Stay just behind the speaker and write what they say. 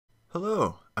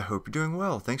Hello, I hope you're doing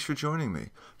well. Thanks for joining me.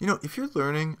 If you're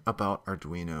learning about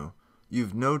Arduino,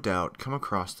 you've no doubt come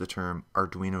across the term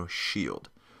Arduino Shield.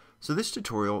 So this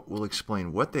tutorial will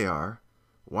explain what they are,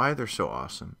 why they're so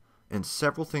awesome, and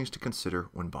several things to consider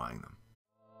when buying them.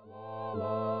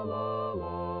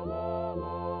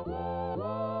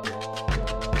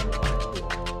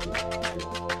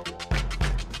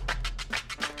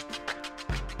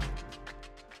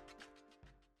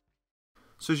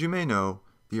 So as you may know,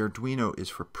 the Arduino is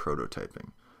for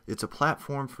prototyping. It's a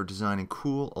platform for designing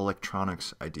cool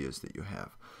electronics ideas that you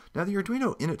have. Now the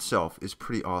Arduino in itself is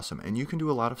pretty awesome, and you can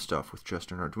do a lot of stuff with just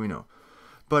an Arduino.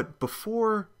 But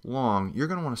before long, you're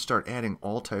going to want to start adding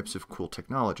all types of cool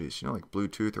technologies, like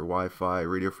Bluetooth or Wi-Fi,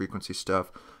 radio frequency stuff,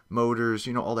 motors,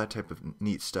 all that type of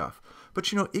neat stuff.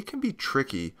 But it can be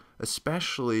tricky,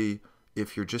 especially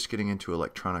if you're just getting into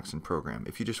electronics and program,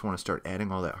 if you just want to start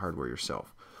adding all that hardware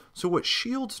yourself. So what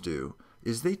shields do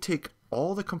is they take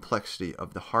all the complexity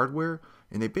of the hardware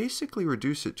and they basically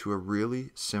reduce it to a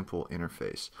really simple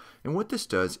interface. And what this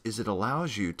does is it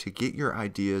allows you to get your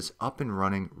ideas up and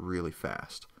running really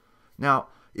fast. Now,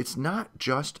 it's not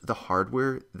just the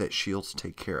hardware that shields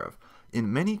take care of.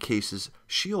 In many cases,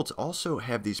 shields also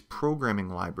have these programming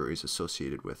libraries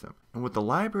associated with them. And what the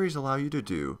libraries allow you to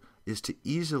do is to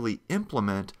easily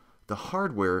implement the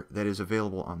hardware that is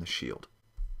available on the shield.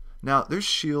 Now, there's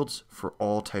shields for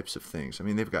all types of things.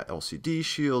 They've got LCD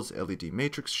shields, LED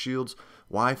matrix shields,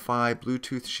 Wi-Fi,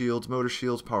 Bluetooth shields, motor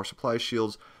shields, power supply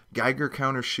shields, Geiger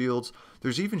counter shields.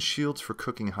 There's even shields for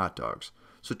cooking hot dogs.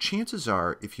 So chances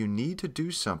are, if you need to do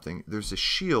something, there's a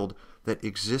shield that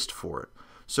exists for it.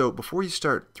 So before you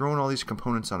start throwing all these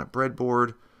components on a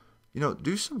breadboard,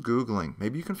 do some Googling.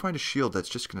 Maybe you can find a shield that's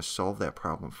just going to solve that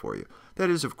problem for you.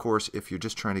 That is, of course, if you're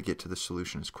just trying to get to the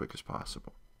solution as quick as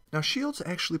possible. Now, shields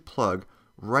actually plug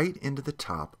right into the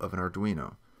top of an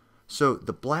Arduino. So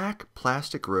the black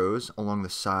plastic rows along the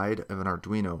side of an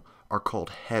Arduino are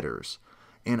called headers.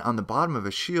 And on the bottom of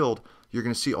a shield, you're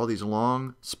going to see all these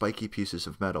long, spiky pieces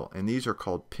of metal, and these are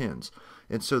called pins.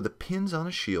 And so the pins on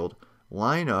a shield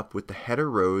line up with the header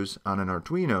rows on an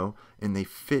Arduino, and they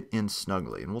fit in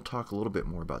snugly. And we'll talk a little bit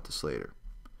more about this later.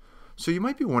 So you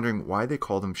might be wondering why they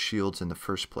call them shields in the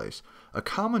first place. A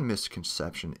common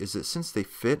misconception is that since they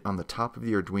fit on the top of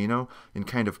the Arduino and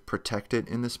kind of protect it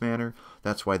in this manner,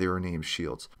 that's why they were named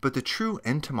shields. But the true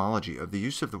etymology of the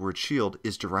use of the word shield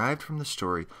is derived from the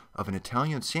story of an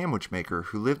Italian sandwich maker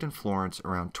who lived in Florence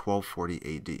around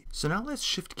 1240 AD. So now let's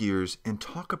shift gears and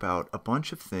talk about a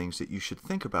bunch of things that you should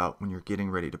think about when you're getting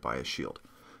ready to buy a shield.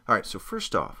 Alright, so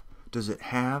first off, does it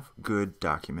have good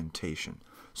documentation?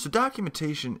 So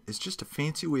documentation is just a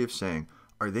fancy way of saying,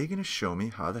 are they going to show me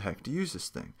how the heck to use this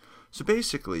thing? So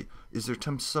basically, is there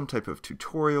some type of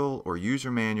tutorial or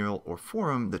user manual or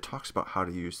forum that talks about how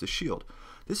to use the shield?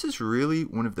 This is really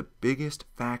one of the biggest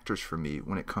factors for me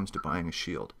when it comes to buying a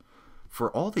shield.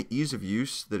 For all the ease of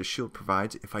use that a shield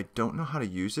provides, if I don't know how to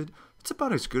use it, it's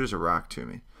about as good as a rock to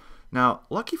me. Now,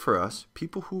 lucky for us,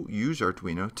 people who use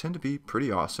Arduino tend to be pretty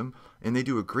awesome, and they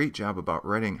do a great job about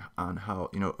writing on how,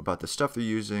 about the stuff they're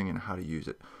using and how to use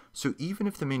it. So even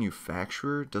if the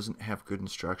manufacturer doesn't have good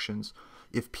instructions,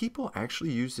 if people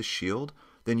actually use the shield,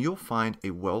 then you'll find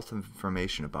a wealth of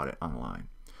information about it online.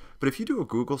 But if you do a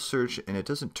Google search and it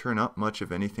doesn't turn up much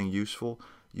of anything useful,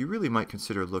 you really might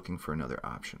consider looking for another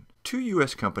option. Two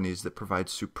US companies that provide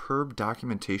superb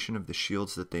documentation of the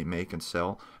shields that they make and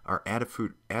sell are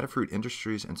Adafruit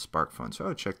Industries and SparkFun, so I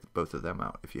would check both of them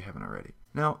out if you haven't already.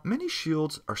 Now, many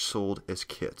shields are sold as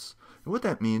kits, and what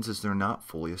that means is they're not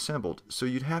fully assembled, so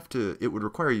it would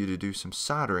require you to do some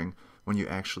soldering when you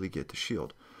actually get the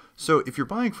shield. So if you're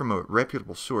buying from a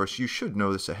reputable source, you should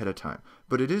know this ahead of time,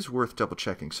 but it is worth double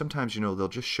checking. Sometimes, they'll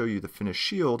just show you the finished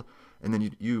shield, and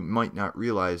then you might not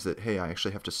realize that, hey, I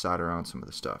actually have to solder on some of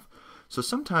the stuff. So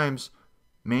sometimes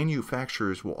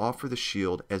manufacturers will offer the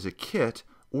shield as a kit,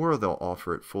 or they'll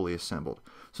offer it fully assembled.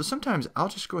 So sometimes I'll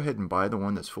just go ahead and buy the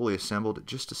one that's fully assembled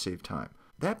just to save time.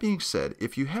 That being said,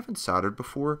 if you haven't soldered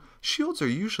before, shields are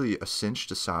usually a cinch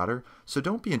to solder, so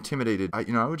don't be intimidated. I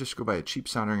would just go buy a cheap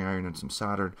soldering iron and some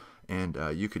solder, and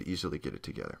you could easily get it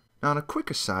together. Now, on a quick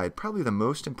aside, probably the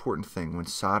most important thing when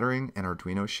soldering an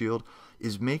Arduino shield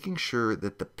is making sure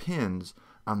that the pins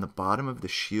on the bottom of the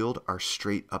shield are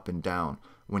straight up and down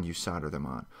when you solder them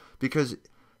on. Because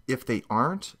if they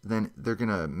aren't, then they're going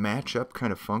to match up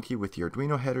kind of funky with the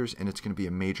Arduino headers, and it's going to be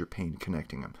a major pain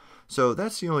connecting them. So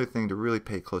that's the only thing to really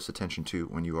pay close attention to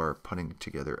when you are putting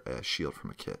together a shield from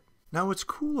a kit. Now, what's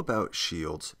cool about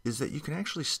shields is that you can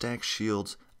actually stack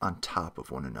shields on top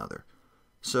of one another.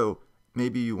 So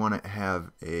maybe you want to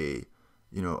have a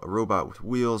a robot with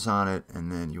wheels on it,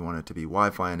 and then you want it to be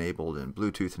Wi-Fi enabled and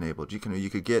Bluetooth enabled. You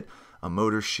could get a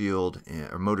motor shield,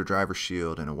 or motor driver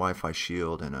shield, and a Wi-Fi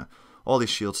shield, and all these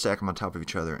shields, stack them on top of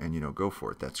each other, and go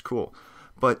for it. That's cool.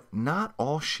 But not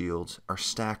all shields are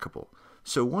stackable.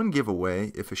 So one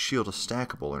giveaway, if a shield is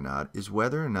stackable or not, is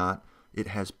whether or not it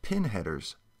has pin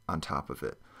headers on top of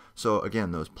it. So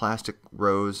again, those plastic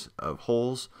rows of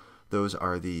holes, those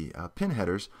are the pin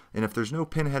headers, and if there's no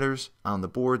pin headers on the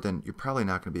board, then you're probably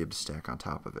not going to be able to stack on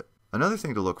top of it. Another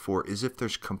thing to look for is if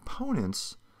there's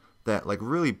components that, like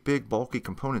really big bulky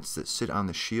components that sit on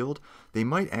the shield, they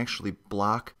might actually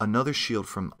block another shield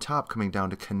from top coming down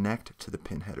to connect to the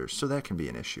pin headers, so that can be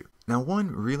an issue. Now,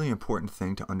 one really important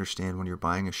thing to understand when you're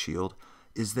buying a shield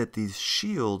is that these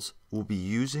shields will be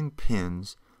using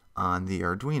pins on the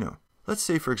Arduino. Let's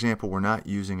say, for example, we're not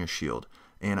using a shield,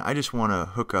 and I just want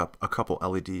to hook up a couple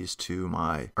LEDs to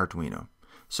my Arduino.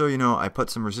 So, I put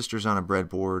some resistors on a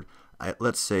breadboard,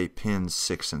 let's say pins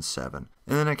 6 and 7.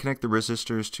 And then I connect the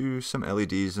resistors to some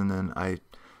LEDs, and then I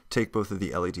take both of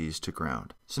the LEDs to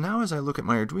ground. So now as I look at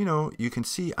my Arduino, you can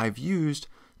see I've used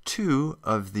 2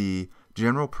 of the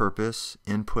general purpose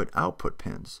input-output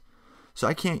pins. So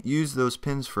I can't use those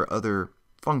pins for other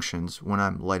functions when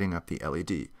I'm lighting up the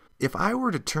LED. If I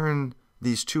were to turn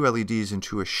these 2 LEDs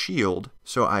into a shield,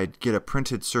 so I'd get a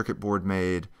printed circuit board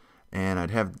made, and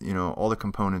I'd have all the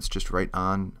components just put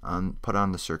on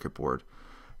the circuit board.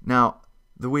 Now,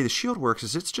 the way the shield works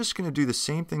is it's just going to do the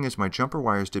same thing as my jumper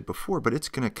wires did before, but it's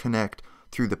going to connect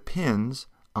through the pins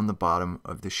on the bottom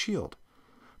of the shield.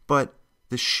 But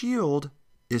the shield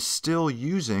is still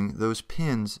using those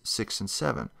pins 6 and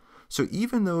 7. So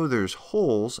even though there's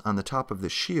holes on the top of the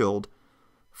shield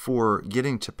for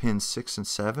getting to pins 6 and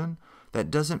 7,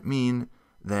 that doesn't mean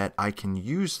that I can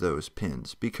use those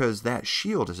pins, because that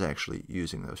shield is actually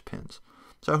using those pins.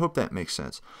 So I hope that makes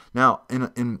sense. Now,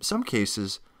 in some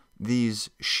cases, these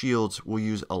shields will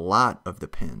use a lot of the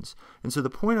pins. And so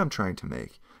the point I'm trying to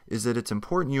make is that it's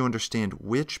important you understand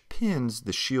which pins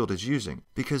the shield is using.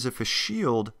 Because if a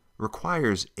shield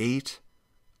requires 8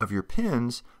 of your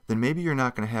pins, then maybe you're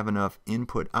not going to have enough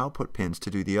input-output pins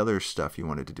to do the other stuff you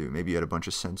wanted to do. Maybe you had a bunch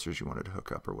of sensors you wanted to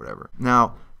hook up or whatever.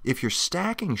 Now, if you're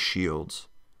stacking shields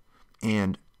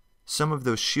and some of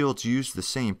those shields use the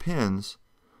same pins,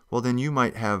 well, then you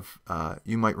might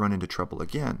run into trouble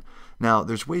again. Now,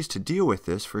 there's ways to deal with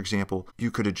this. For example,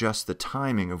 you could adjust the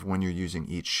timing of when you're using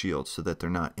each shield so that they're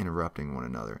not interrupting one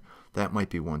another. That might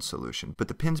be one solution. But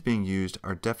the pins being used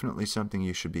are definitely something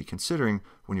you should be considering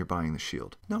when you're buying the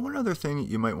shield. Now, one other thing that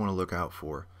you might want to look out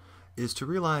for is to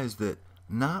realize that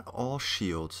not all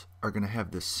shields are going to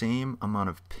have the same amount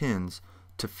of pins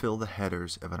to fill the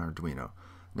headers of an Arduino.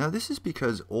 Now, this is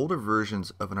because older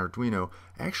versions of an Arduino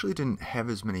actually didn't have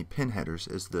as many pin headers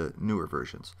as the newer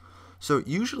versions. So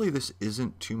usually this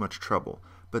isn't too much trouble,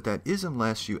 but that is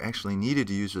unless you actually needed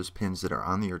to use those pins that are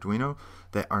on the Arduino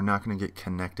that are not going to get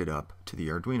connected up to the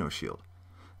Arduino shield.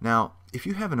 Now, if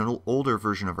you have an older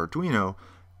version of Arduino,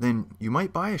 then you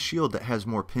might buy a shield that has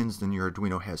more pins than your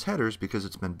Arduino has headers because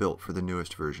it's been built for the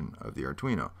newest version of the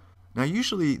Arduino. Now,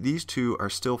 usually these two are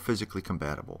still physically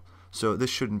compatible, so this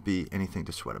shouldn't be anything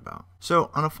to sweat about.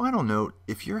 So on a final note,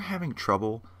 if you're having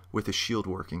trouble with a shield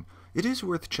working, it is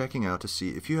worth checking out to see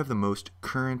if you have the most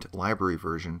current library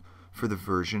version for the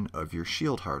version of your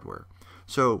shield hardware.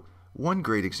 So one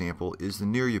great example is the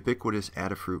near ubiquitous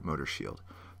Adafruit motor shield.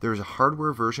 There is a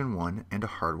hardware version 1 and a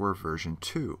hardware version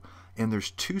 2, and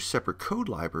there's 2 separate code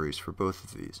libraries for both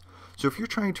of these. So if you're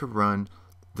trying to run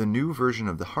the new version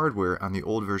of the hardware on the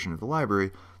old version of the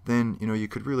library, then you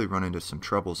could really run into some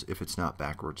troubles if it's not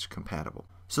backwards compatible.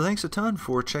 So thanks a ton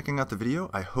for checking out the video.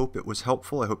 I hope it was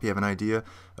helpful. I hope you have an idea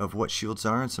of what shields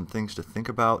are and some things to think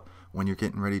about when you're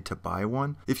getting ready to buy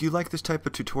one. If you like this type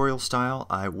of tutorial style,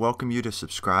 I welcome you to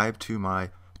subscribe to my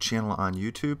channel on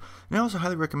YouTube, and I also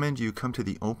highly recommend you come to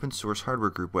the Open Source Hardware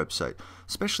Group website,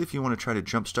 especially if you want to try to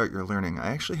jumpstart your learning.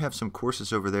 I actually have some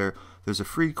courses over there. There's a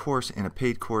free course and a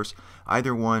paid course.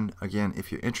 Either one, again,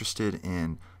 if you're interested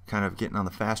in kind of getting on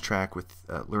the fast track with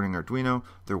learning Arduino,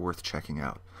 they're worth checking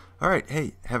out. All right,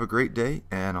 hey, have a great day,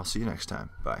 and I'll see you next time.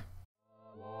 Bye.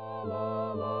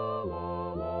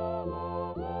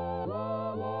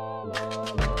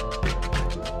 La